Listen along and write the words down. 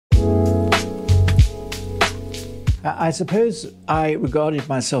I suppose I regarded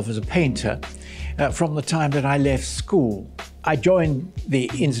myself as a painter from the time that I left school. I joined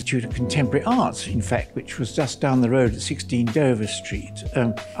the Institute of Contemporary Arts, in fact, which was just down the road at 16 Dover Street.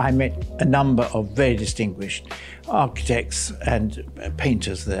 I met a number of very distinguished architects and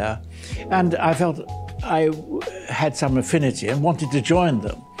painters there, and I felt I had some affinity and wanted to join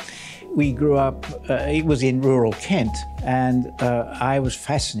them. We grew up, it was in rural Kent, and I was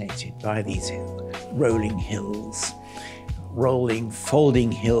fascinated by these rolling hills,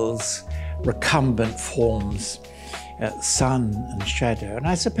 folding hills, recumbent forms, sun and shadow. And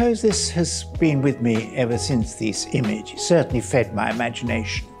I suppose this has been with me ever since, this image. It certainly fed my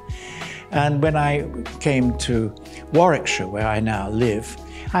imagination. And when I came to Warwickshire, where I now live,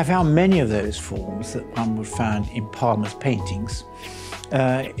 I found many of those forms that one would find in Palmer's paintings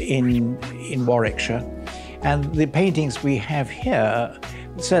in Warwickshire. And the paintings we have here,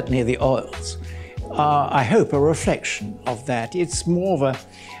 certainly the oils, are, I hope, a reflection of that. It's more of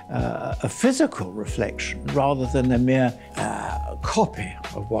a physical reflection rather than a mere copy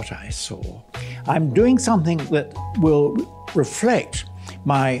of what I saw. I'm doing something that will reflect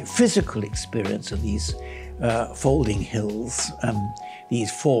my physical experience of these folding hills,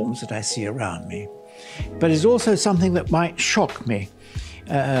 these forms that I see around me. But it's also something that might shock me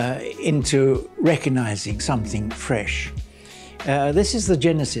into recognizing something fresh. This is the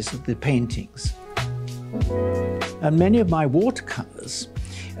genesis of the paintings. And many of my watercolors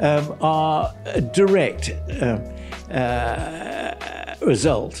are a direct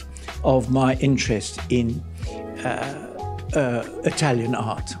result of my interest in Italian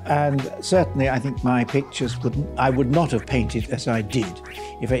art. And certainly I think my pictures I would not have painted as I did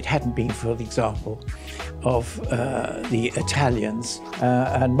if it hadn't been for the example of the Italians.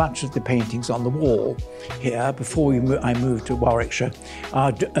 And much of the paintings on the wall here before I moved to Warwickshire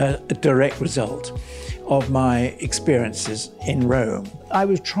are a direct result of my experiences in Rome. I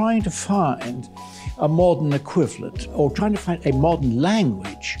was trying to find a modern equivalent, or trying to find a modern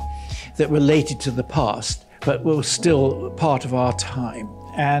language that related to the past but was still part of our time.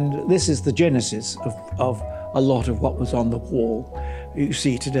 And this is the genesis of a lot of what was on the wall you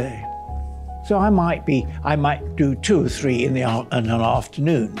see today. So I might do 2 or 3 in an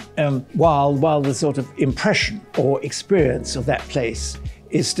afternoon, while the sort of impression or experience of that place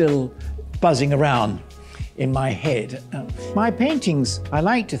is still buzzing around in my head. My paintings, I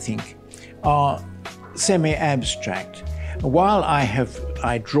like to think, are semi-abstract. While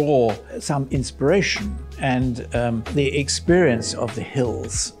I draw some inspiration and the experience of the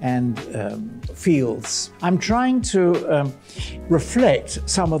hills and fields, I'm trying to reflect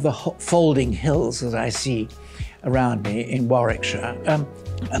some of the folding hills that I see around me in Warwickshire,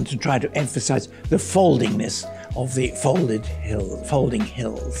 and to try to emphasize the foldingness of the folding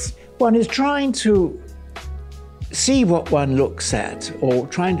hills. One is trying to see what one looks at,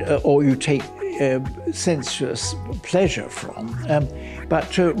 or you take sensuous pleasure from, but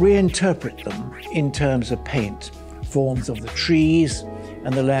to reinterpret them in terms of paint, forms of the trees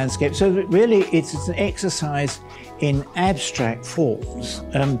and the landscape. So that really it's an exercise in abstract forms,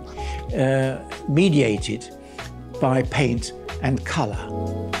 mediated by paint and colour.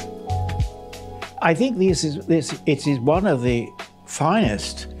 I think it is one of the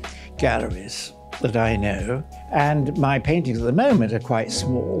finest galleries that I know, and my paintings at the moment are quite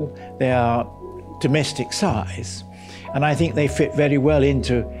small. They are domestic size, and I think they fit very well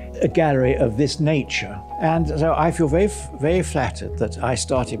into a gallery of this nature. And so I feel very, very flattered that I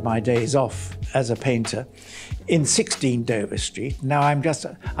started my days off as a painter in 16 Dover Street. Now I'm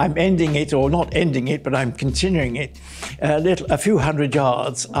ending it, or not ending it, but I'm continuing it a few hundred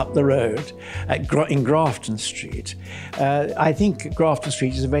yards up the road in Grafton Street. I think Grafton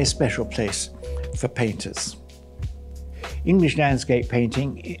Street is a very special place for painters. English landscape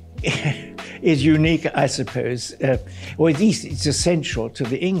painting is unique, I suppose, or at least it's essential to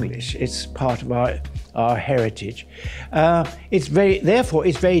the English. It's part of our heritage. Therefore,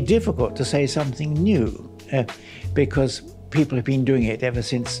 it's very difficult to say something new, because people have been doing it ever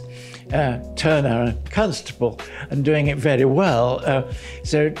since Turner and Constable, and doing it very well.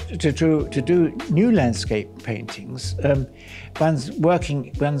 So to do new landscape paintings,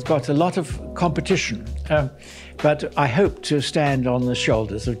 one's got a lot of competition. But I hope to stand on the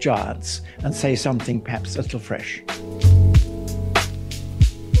shoulders of giants and say something perhaps a little fresh.